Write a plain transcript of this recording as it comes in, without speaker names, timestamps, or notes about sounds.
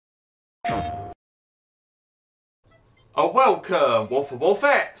Welcome,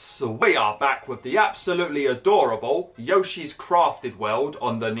 BwolfTheWolfettes! We are back with the absolutely adorable Yoshi's Crafted World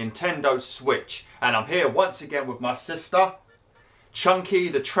on the Nintendo Switch. And I'm here once again with my sister, Chunky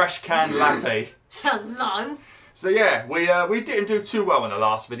the Trash Can Lappy. Hello! So yeah, we didn't do too well in the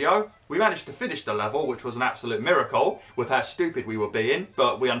last video. We managed to finish the level, which was an absolute miracle, with how stupid we were being.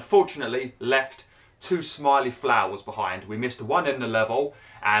 But we unfortunately left 2 smiley flowers behind. We missed one in the level,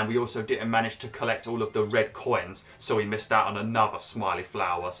 and we also didn't manage to collect all of the red coins, so we missed out on another smiley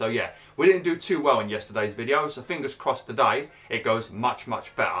flower. So yeah, we didn't do too well in yesterday's video, so fingers crossed today it goes much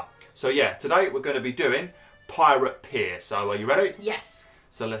better. So yeah, today we're going to be doing Pirate Pier. So are you ready? Yes.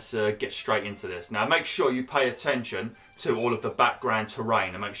 So let's get straight into this. Now make sure you pay attention to all of the background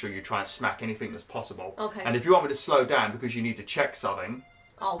terrain and make sure you try and smack anything that's possible. Okay. And if you want me to slow down because you need to check something,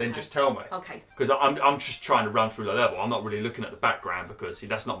 then just tell me. Okay. Because I'm just trying to run through the level. I'm not really looking at the background because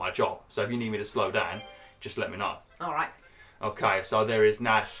that's not my job. So if you need me to slow down, just let me know. Alright. Okay, so there is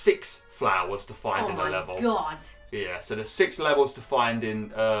now 6 flowers to find in the level. Oh my god. Yeah, so there's 6 levels to find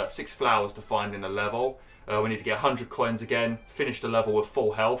in, 6 flowers to find in the level. We need to get 100 coins again, finish the level with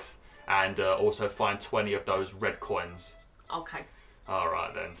full health, and also find 20 of those red coins. Okay.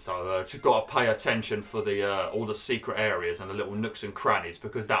 Alright then, so just got to pay attention for the all the secret areas and the little nooks and crannies,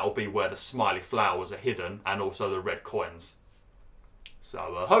 because that'll be where the smiley flowers are hidden and also the red coins. So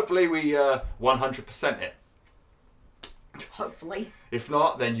hopefully we 100% it. Hopefully. If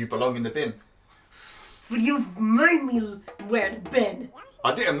not, then you belong in the bin. But you made me wear the bin.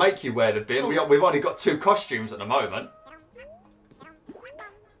 I didn't make you wear the bin. Oh. We've only got 2 costumes at the moment.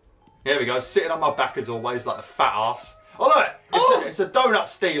 Here we go, sitting on my back as always like a fat ass. Oh look, it's a donut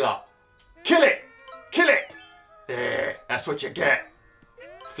stealer. Kill it! Kill it! Yeah, that's what you get.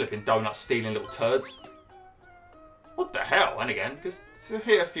 Flipping donut stealing little turds. What the hell? And again, because it's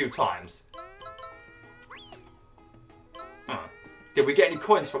hit a few times. Oh. Did we get any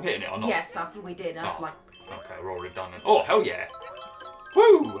coins from hitting it or not? Yes, I think we did. Okay, we're already done it. Oh, hell yeah.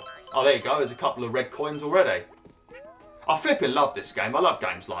 Woo! Oh, there you go. There's a couple of red coins already. I flipping love this game. I love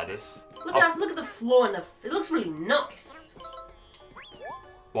games like this. Look at the floor and it looks really nice.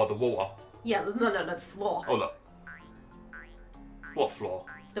 What, the water? Yeah, no, the floor. Oh, look. What floor?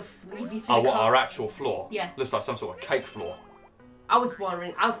 If you see Oh, what, our actual floor? Yeah. Looks like some sort of cake floor. I was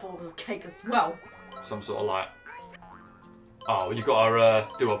wondering, I thought it was cake as well. Some sort of like... Oh, you gotta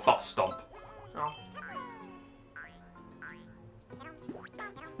do a butt stomp. Oh.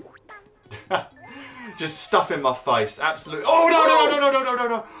 Just stuff in my face. Absolutely. Oh,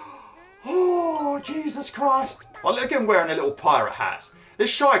 no. Oh, Jesus Christ. Well, look at him wearing a little pirate hat. These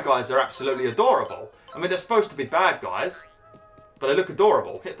Shy Guys are absolutely adorable. I mean, they're supposed to be bad guys, but they look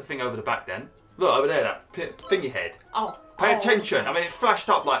adorable. Hit the thing over the back then. Look, over there, that thingy head. Oh. Pay attention. I mean, it flashed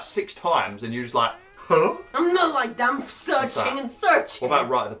up like 6 times and you're just like, huh? I'm not like that. I'm searching and searching. What about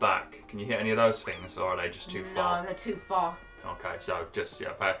right at the back? Can you hit any of those things, or are they just too far? No, they're too far. Okay, so just,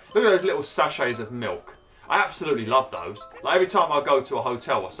 yeah, look at those little sachets of milk. I absolutely love those. Like every time I go to a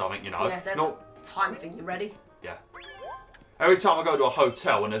hotel or something, you know. Yeah, there's a time thing. You ready? Yeah. Every time I go to a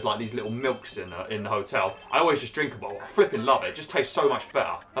hotel and there's like these little milks in the hotel, I always just drink a bowl. I flipping love it. It just tastes so much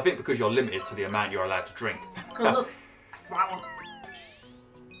better. I think because you're limited to the amount you're allowed to drink. Oh, look. A flower.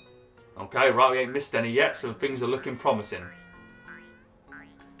 Okay, right, we ain't missed any yet, so things are looking promising.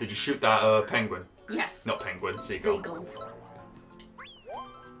 Did you shoot that penguin? Yes. Not penguin, seagull. Seagulls.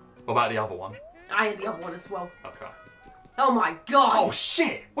 What about the other one? I had the other one as well. Okay. Oh my god! Oh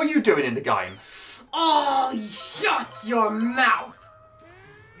shit! What are you doing in the game? Oh, shut your mouth!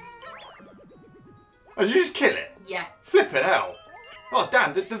 Oh, did you just kill it? Yeah. Flipping hell! Oh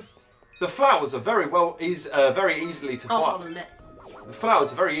damn! The flowers are very easily to find. Hold on a minute. The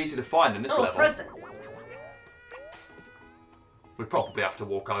flowers are very easy to find in this level. Oh, present. We probably have to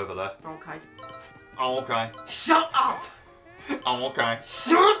walk over there. Okay. Oh, okay. Shut up! Oh, okay.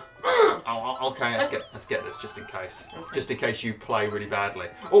 Shut up! Oh, okay. Let's get this just in case. Okay. Just in case you play really badly.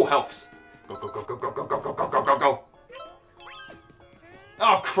 Oh, healths. Go.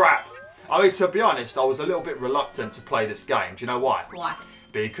 Oh, crap. I mean, to be honest, I was a little bit reluctant to play this game. Do you know why? Why?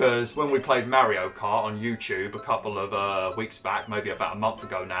 Because when we played Mario Kart on YouTube a couple of weeks back, maybe about a month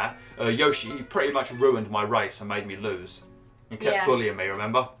ago now, Yoshi pretty much ruined my race and made me lose. He kept bullying me,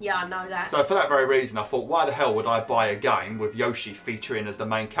 remember? Yeah, I know that. So for that very reason, I thought, why the hell would I buy a game with Yoshi featuring as the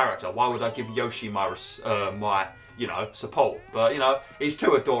main character? Why would I give Yoshi my support? But, you know, he's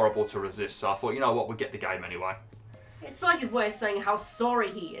too adorable to resist, so I thought, you know what, we'll get the game anyway. It's like his way of saying how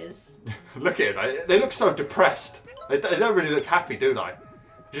sorry he is. Look at him, they look so depressed. They don't really look happy, do they?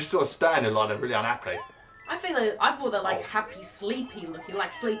 Just sort of standing like they're really unhappy. I thought they're like happy, sleepy looking,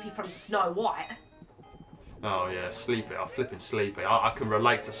 like Sleepy from Snow White. Oh yeah, Sleepy. I'm flipping Sleepy. I can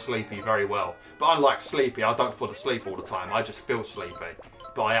relate to Sleepy very well. But unlike Sleepy, I don't fall asleep all the time. I just feel sleepy.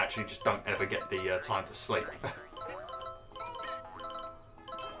 But I actually just don't ever get the time to sleep.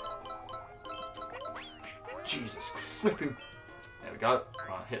 Jesus, flipping. There we go.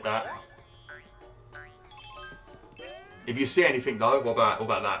 Right, hit that. If you see anything though, what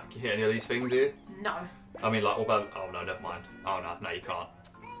about that? Can you hit any of these things here? No. I mean, like, what about? Oh no, never mind. Oh no, you can't.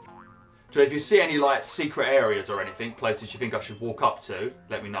 So if you see any like secret areas or anything, places you think I should walk up to,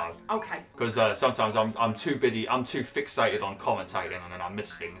 let me know. Okay. Because sometimes I'm too fixated on commentating and then I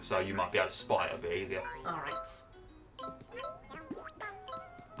miss things, so you might be able to spot it a bit easier. All right.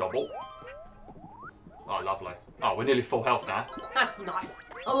 Double. Oh, lovely. Oh, we're nearly full health now. That's nice.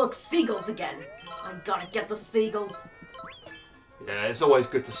 Oh look, seagulls again. I gotta get the seagulls. Yeah, it's always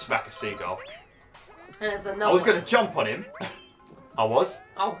good to smack a seagull. There's another. I was going to jump on him. I was.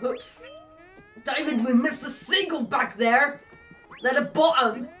 Oh, oops. David, we missed the seagull back there. At the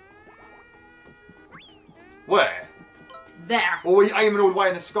bottom. Where? There. What were you aiming all the way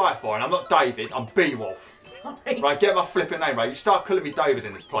in the sky for? And I'm not David, I'm Bwolf. Sorry. Right, get my flipping name right. You start calling me David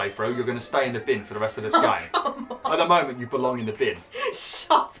in this playthrough, you're going to stay in the bin for the rest of this game. Come on. At the moment, you belong in the bin.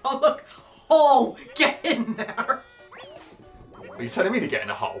 Shut up. Look. Oh, get in there. Are you telling me to get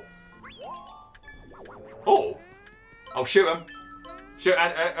in a hole? Oh. Oh, shoot him. Shoot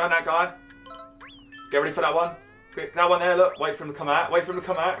and that guy. Get ready for that one. Quick, that one there, look. Wait for him to come out. Wait for him to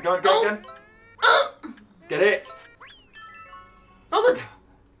come out. Go again. Get it. Oh, look.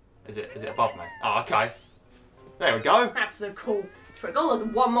 Is it above me? Oh, okay. There we go. That's a cool trick. Oh,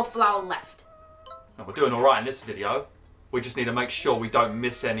 look, one more flower left. And we're doing alright in this video. We just need to make sure we don't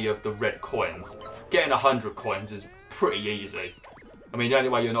miss any of the red coins. Getting 100 coins is pretty easy. I mean, the only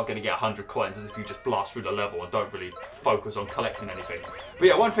way you're not going to get 100 coins is if you just blast through the level and don't really focus on collecting anything. But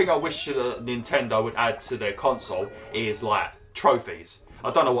yeah, one thing I wish Nintendo would add to their console is, like, trophies.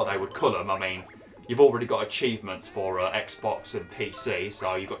 I don't know what they would call them. I mean, you've already got achievements for Xbox and PC,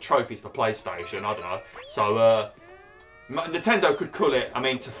 so you've got trophies for PlayStation, I don't know. So, Nintendo could call it, I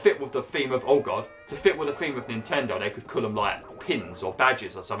mean, to fit with the theme of, to fit with the theme of Nintendo, they could call them, like, pins or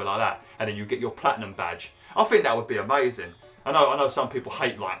badges or something like that. And then you get your platinum badge. I think that would be amazing. I know some people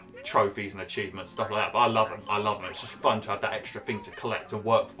hate like trophies and achievements, stuff like that, but I love them. I love them. It's just fun to have that extra thing to collect and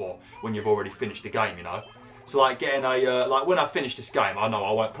work for when you've already finished the game, you know. So like getting a like when I finish this game, I know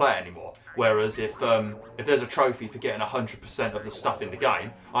I won't play it anymore. Whereas if there's a trophy for getting 100% of the stuff in the game,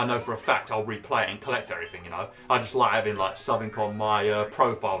 I know for a fact I'll replay it and collect everything, you know. I just like having like something on my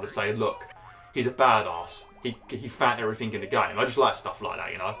profile to say, look, he's a badass. He found everything in the game. I just like stuff like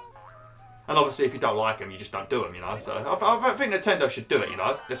that, you know. And obviously, if you don't like them, you just don't do them, you know. So I think Nintendo should do it, you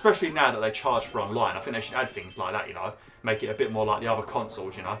know. Especially now that they charge for online. I think they should add things like that, you know. Make it a bit more like the other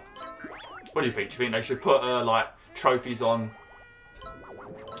consoles, you know. What do you think? Do you think they should put, like, trophies on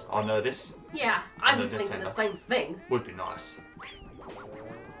this? Yeah, I was thinking the same thing. Would be nice.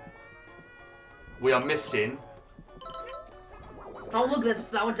 We are missing... Oh, look, there's a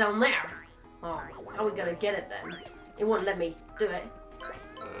flower down there. Oh, how are we going to get it then? It won't let me do it.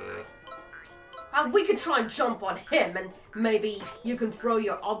 We could try and jump on him, and maybe you can throw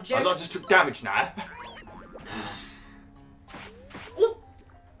your objects. I just took damage now.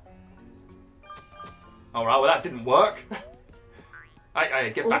 Alright, well that didn't work.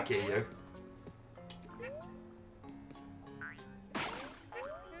 Hey, get back here, you.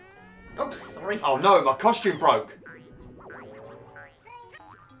 Oops, sorry. Oh no, my costume broke.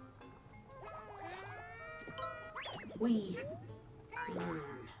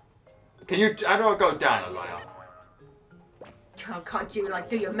 Can you, how do I go down a layer? Oh, can't you, like,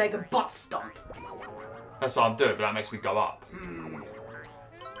 do your mega butt stomp? That's what I'm doing, but that makes me go up.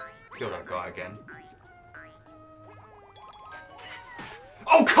 Kill that guy again.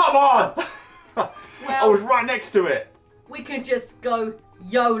 Oh, come on! Well, I was right next to it. We could just go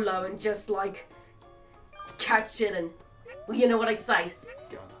YOLO and just, like, catch it and... Well, you know what I say.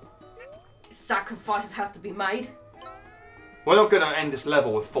 Sacrifices has to be made. We're not going to end this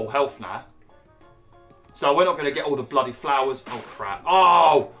level with full health now. So we're not going to get all the bloody flowers. Oh, crap.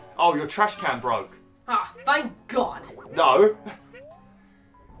 Oh! Oh, your trash can broke. Ah, thank God. No.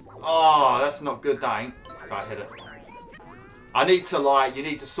 Oh, that's not good, that ain't. Right, hit it. I need to, like, you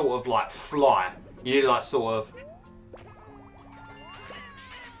need to sort of, like, fly. You need to, like, sort of...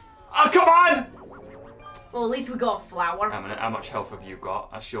 Oh, come on! Well, at least we got a flower. Hang on a minute, how much health have you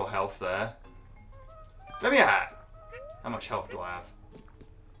got? That's your health there. Let me at. How much health do I have?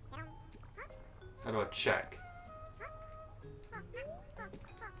 How do I check?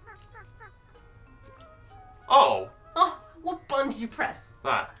 Oh. Oh, what button did you press?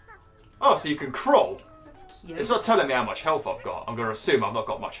 That. Oh, so you can crawl. That's cute. It's not telling me how much health I've got. I'm going to assume I've not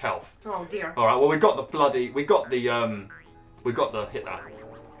got much health. Oh dear. All right. Well, we got the hit that.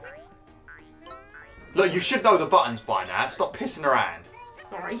 Look, you should know the buttons by now. Stop pissing around.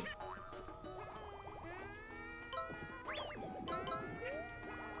 Sorry.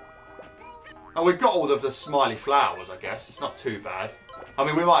 And we've got all of the smiley flowers, I guess. It's not too bad. I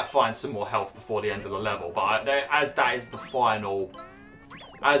mean, we might find some more health before the end of the level, but as that is the final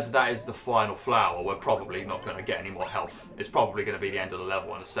flower, we're probably not going to get any more health. It's probably going to be the end of the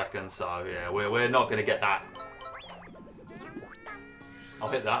level in a second, so yeah, we're not going to get that. I'll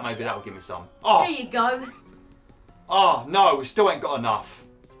hit that. Maybe that will give me some. Oh! There you go. Oh, no, we still ain't got enough.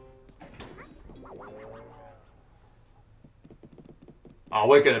 Oh,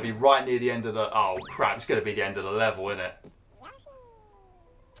 we're going to be right near the end of the... Oh, crap. It's going to be the end of the level, isn't it?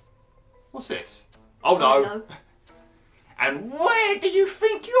 What's this? Oh, no. No. And where do you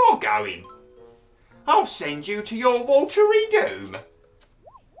think you're going? I'll send you to your watery doom.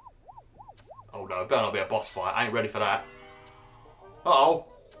 Oh, no. It better not be a boss fight. I ain't ready for that. Uh-oh.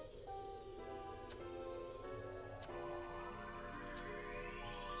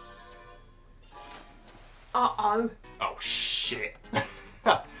 Uh-oh. Oh, shit.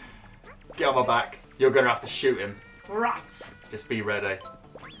 Get on my back. You're going to have to shoot him. Right. Just be ready.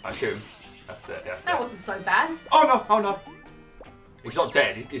 I shoot him. That's it. That's That it. wasn't so bad. Oh, no. Oh, no. He's not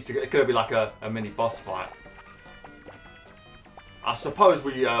dead. It's going to be like a mini boss fight. I suppose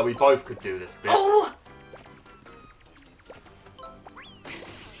we both could do this bit. Oh!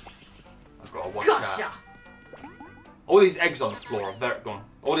 I've got to watch Gotcha! out. All these eggs on the floor are very... Go on.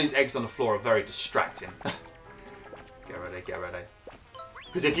 All these eggs on the floor are very distracting. Get ready, get ready.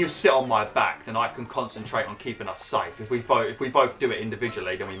 Because if you sit on my back, then I can concentrate on keeping us safe. If we both do it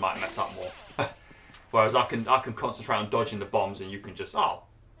individually, then we might mess up more. Whereas I can concentrate on dodging the bombs, and you can just... Oh.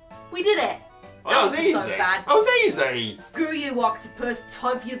 We did it! Well, that was wasn't easy. so bad. That was easy. Screw you, octopus.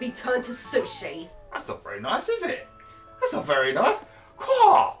 Time for you to be turned to sushi. That's not very nice, is it? That's not very nice.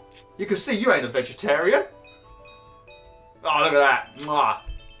 Quah! You can see you ain't a vegetarian. Oh, look at that. Mwah.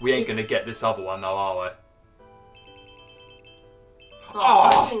 We ain't going to get this other one, though, are we?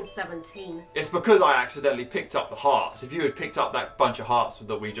 Oh, 17. It's because I accidentally picked up the hearts. If you had picked up that bunch of hearts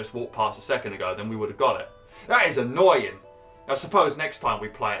that we just walked past a second ago, then we would have got it. That is annoying. I suppose next time we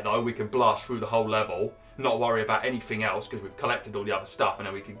play it, though, we can blast through the whole level, not worry about anything else, because we've collected all the other stuff, and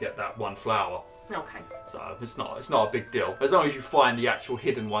then we can get that one flower. Okay. So it's not a big deal. As long as you find the actual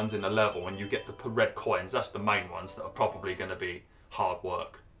hidden ones in the level and you get the red coins, that's the main ones that are probably going to be hard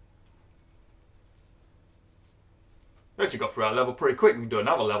work. We actually got through our level pretty quick. We can do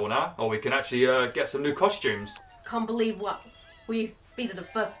another level now, or we can actually get some new costumes. Can't believe what we beat the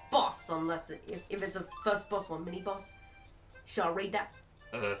first boss, unless if it's a first boss or mini boss. Shall I read that?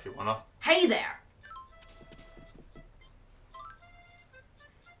 If you wanna. Hey there!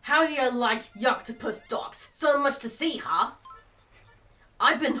 How you like octopus dogs? So much to see, huh?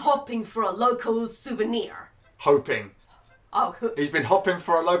 I've been hopping for a local souvenir. Hoping. Oh, oops. He's been hopping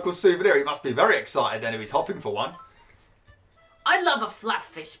for a local souvenir. He must be very excited then if he's hopping for one. I love a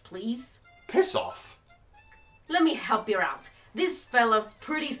flatfish, please. Piss off. Let me help you out. This fella's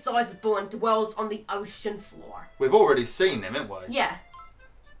pretty sizable and dwells on the ocean floor. We've already seen him, haven't we? Yeah.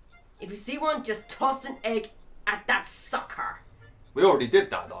 If you see one, just toss an egg at that sucker. We already did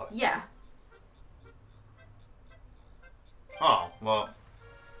that, though. Yeah. Oh, well.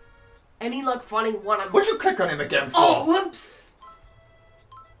 Any luck finding one? What'd you click on him again for? Oh, whoops!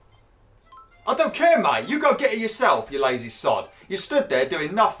 I don't care, mate. You go get it yourself, you lazy sod. You stood there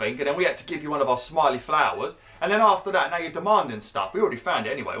doing nothing, and then we had to give you one of our smiley flowers. And then after that, now you're demanding stuff. We already found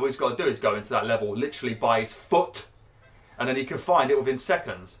it anyway. All he's got to do is go into that level literally by his foot. And then he can find it within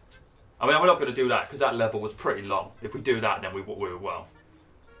seconds. I mean, we're not going to do that, because that level was pretty long. If we do that, then we were well.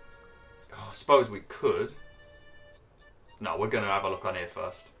 Oh, I suppose we could. No, we're going to have a look on here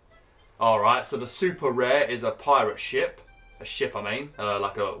first. Alright, so the super rare is a pirate ship. A ship, I mean.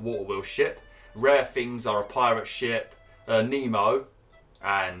 Like a water wheel ship. Rare things are a pirate ship, Nemo,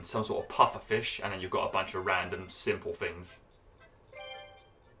 and some sort of puffer fish. And then you've got a bunch of random, simple things.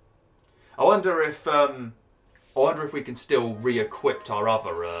 I wonder if we can still re-equip our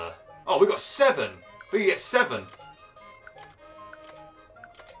other... Oh, we got 7! We can get 7!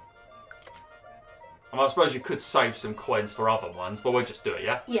 I suppose you could save some coins for other ones, but we'll just do it,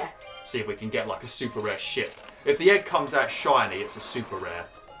 yeah? Yeah. See if we can get like a super rare ship. If the egg comes out shiny, it's a super rare.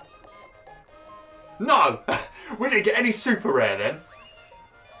 No! We didn't get any super rare then.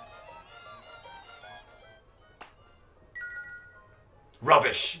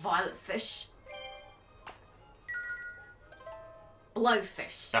 Rubbish. Violet fish.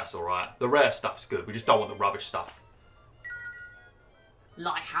 Blowfish. That's alright. The rare stuff's good. We just don't want the rubbish stuff.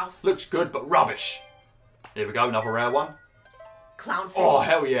 Lighthouse. Looks good, but rubbish. Here we go, another rare one. Clownfish. Oh,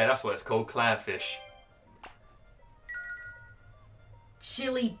 hell yeah, that's what it's called. Clownfish.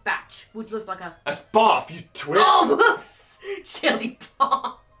 Chili batch, which looks like a... That's barf, you twit. Oh, whoops! Chili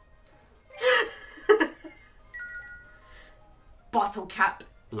bar. Bottle cap.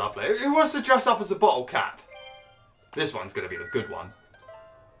 Lovely. Who wants to dress up as a bottle cap? This one's going to be the good one.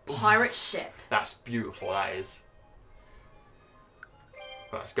 Pirate ship. That's beautiful, that is.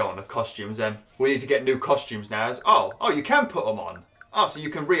 Right, let's go on the costumes then. We need to get new costumes now. Oh, you can put them on. Oh, so you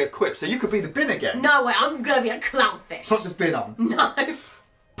can re-equip. So you could be the bin again. No way, I'm going to be a clownfish. Put the bin on. No.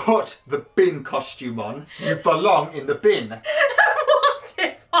 Put the bin costume on. You belong in the bin. What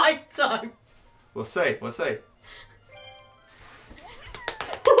if I don't? We'll see, we'll see.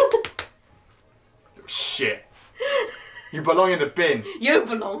 Shit. You belong in the bin. You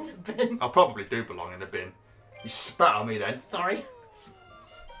belong in the bin. I probably do belong in the bin. You spat on me then. Sorry.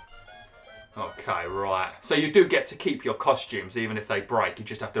 Okay, right. So you do get to keep your costumes even if they break. You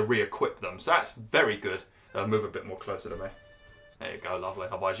just have to re-equip them. So that's very good. Move a bit more closer to me. There you go, lovely.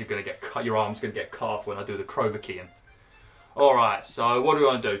 Otherwise you're going to get cut. Your arm's going to get carved when I do the Kroger keying. All right. So what do we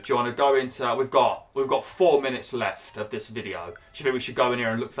want to do? Do you want to go into? We've got 4 minutes left of this video. Do you think we should go in here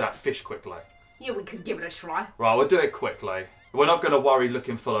and look for that fish quickly? Yeah, we could give it a try. Right, we'll do it quickly. We're not going to worry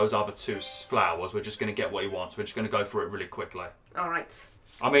looking for those other 2 flowers. We're just going to get what he wants. We're just going to go through it really quickly. All right.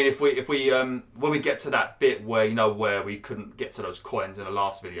 I mean, if we when we get to that bit where where we couldn't get to those coins in the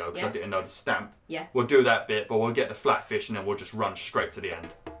last video because I didn't know the stamp. Yeah. We'll do that bit, but we'll get the flatfish and then we'll just run straight to the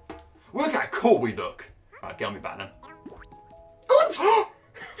end. Look how cool we look. Right, get on me back then. Oops. What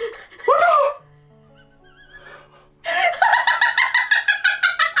the?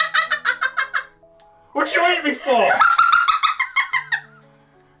 What you eat me for?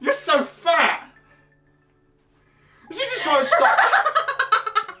 You're so fat. Did you just try to stop?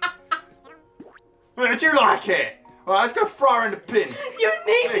 Did you like it? Right, let's go throw her in the bin. You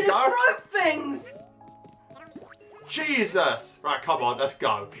need There me you to go. throw things. Jesus. Right, come on, let's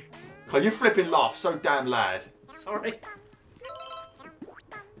go. God, you flipping laugh so damn loud. Sorry.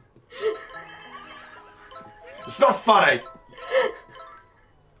 It's not funny.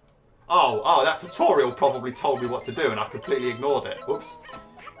 Oh, that tutorial probably told me what to do and I completely ignored it. Whoops.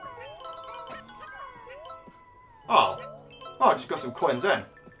 Oh, I just got some coins then.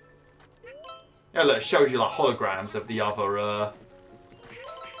 Yeah, look, it shows you like holograms of the other, Oh,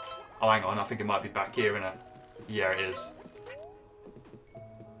 hang on, I think it might be back here, innit? Yeah, it is.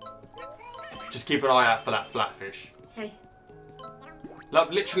 Just keep an eye out for that flatfish. Hey.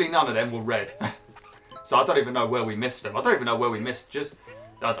 Like, literally none of them were red. So I don't even know where we missed them. I don't even know where we missed just...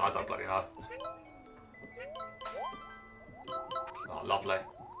 I don't bloody know. Oh, lovely.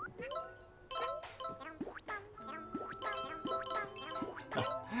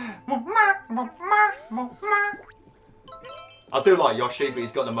 I do like Yoshi, but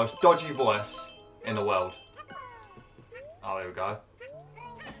he's got the most dodgy voice in the world. Oh, here we go.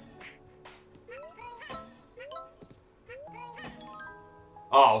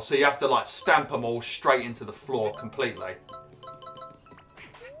 Oh, so you have to like stamp them all straight into the floor completely.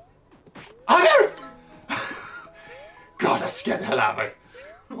 Oh no! God, that scared the hell out of me.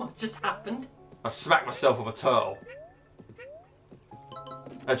 What just happened? I smacked myself with a turtle.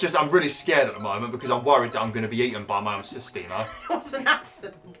 It's just, I'm really scared at the moment because I'm worried that I'm going to be eaten by my own sister, you know? It was an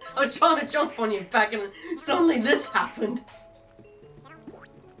accident. I was trying to jump on your back and suddenly this happened.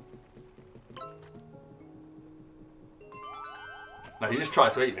 No, you just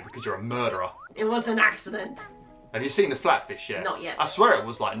tried to eat me because you're a murderer. It was an accident. Have you seen the flatfish yet? Not yet. I swear it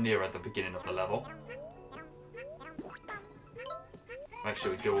was like near at the beginning of the level. Make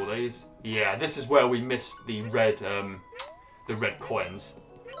sure we do all these. Yeah, this is where we missed the red coins.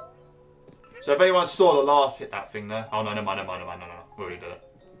 So if anyone saw the last hit that thing there. Oh no, never mind. We already did it.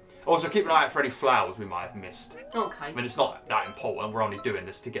 Also, keep an eye out for any flowers we might have missed. Okay. I mean, it's not that important. We're only doing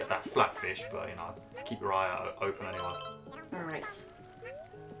this to get that flatfish, but you know, keep your eye out open anyway. Alright.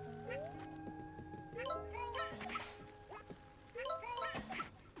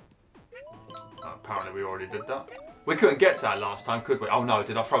 Oh, apparently we already did that. We couldn't get to that last time, could we? Oh no,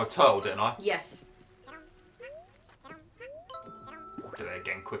 did I throw a turtle, didn't I? Yes. Do it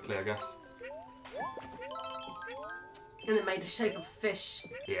again quickly, I guess. And it made the shape of a fish.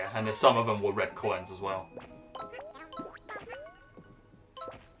 Yeah, and then some of them were red coins as well.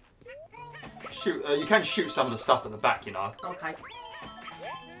 Shoot, you can shoot some of the stuff at the back, you know. Okay.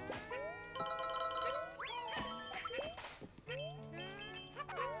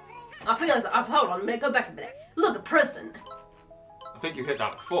 I think hold on a minute, go back a minute. Look, a prison. think you hit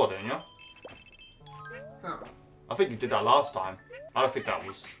that before, didn't you? Oh. I think you did that last time. I don't think that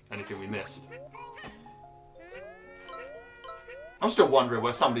was anything we missed. I'm still wondering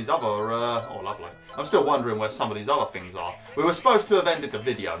where some of these other... oh, lovely. I'm still wondering where some of these other things are. We were supposed to have ended the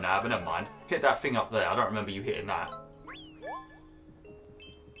video now, but never mind. Hit that thing up there. I don't remember you hitting that.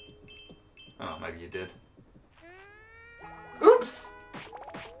 Oh, maybe you did. Oops!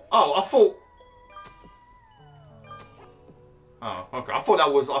 Oh, I thought... Oh, okay. I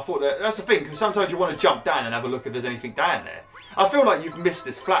thought that's the thing, because sometimes you want to jump down and have a look if there's anything down there. I feel like you've missed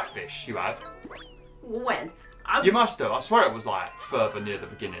this flatfish, you have. When? You must have. I swear it was like further near the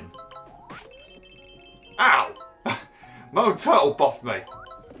beginning. Ow! My own turtle boffed me.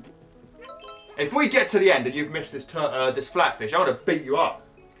 If we get to the end and you've missed this flatfish, I'm going to beat you up.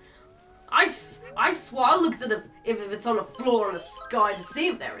 I swear I looked at if it's on the floor in the sky to see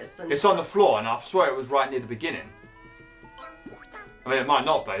if there is. And it's on the floor, and I swear it was right near the beginning. I mean, it might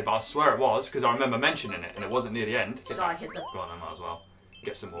not be, but I swear it was, because I remember mentioning it, and it wasn't near the end. Should I hit the... Go on, I might as well.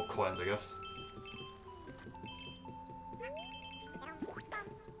 Get some more coins, I guess.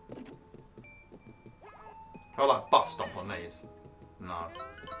 I like butt stomp on these. No.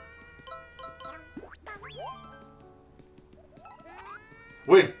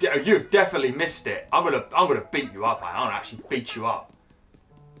 You've definitely missed it. I'm gonna beat you up. I'm gonna actually beat you up.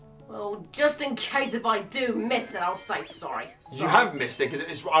 Well, just in case if I do miss it, I'll say sorry. You have missed it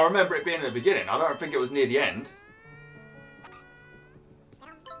because I remember it being in the beginning. I don't think it was near the end.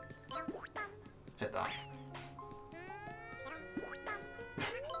 Hit that.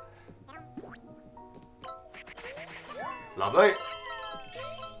 Lovely.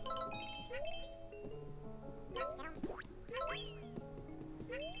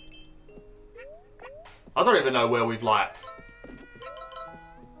 I don't even know where we've like...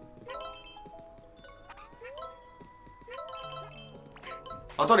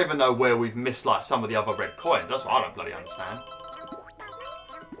 I don't even know where we've missed like some of the other red coins. That's what I don't bloody understand.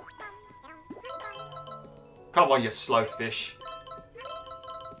 Come on, you slow fish.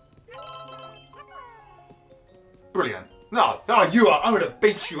 Brilliant. No, you are. I'm gonna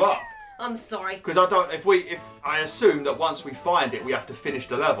beat you up. I'm sorry. Because I don't. If I assume that once we find it, we have to finish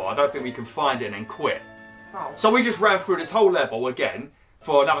the level. I don't think we can find it and then quit. Oh. So we just ran through this whole level again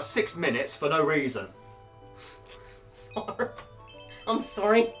for another 6 minutes for no reason. Sorry. I'm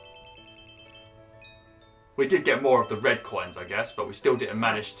sorry. We did get more of the red coins, I guess, but we still didn't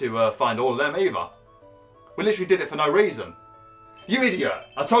manage to find all of them either. We literally did it for no reason. You idiot!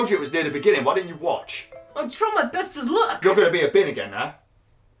 I told you it was near the beginning. Why didn't you watch? I'm trying my best to look. You're going to be a bin again now.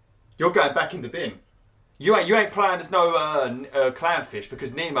 You're going back in the bin. You ain't playing as no clownfish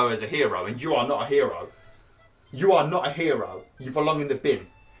because Nemo is a hero and you are not a hero. You are not a hero. You belong in the bin.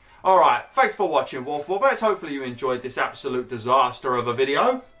 Alright, thanks for watching, BwolfTheWolf. Hopefully you enjoyed this absolute disaster of a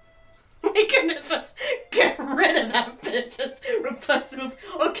video. We can just get rid of that bit, just replace it with...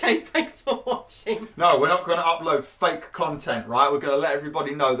 Okay, thanks for watching. No, we're not going to upload fake content, right? We're going to let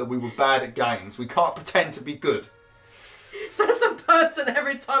everybody know that we were bad at games. We can't pretend to be good. So as a person,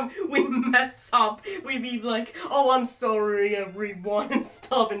 every time we mess up, we be like, oh, I'm sorry, and rewind and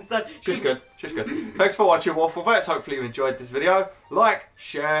stuff instead. Just good. Just good. Thanks for watching, BwolfTheWolf. Hopefully you enjoyed this video. Like,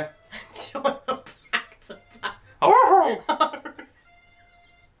 share. Join the back to that.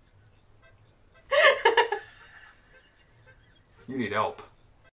 You need help.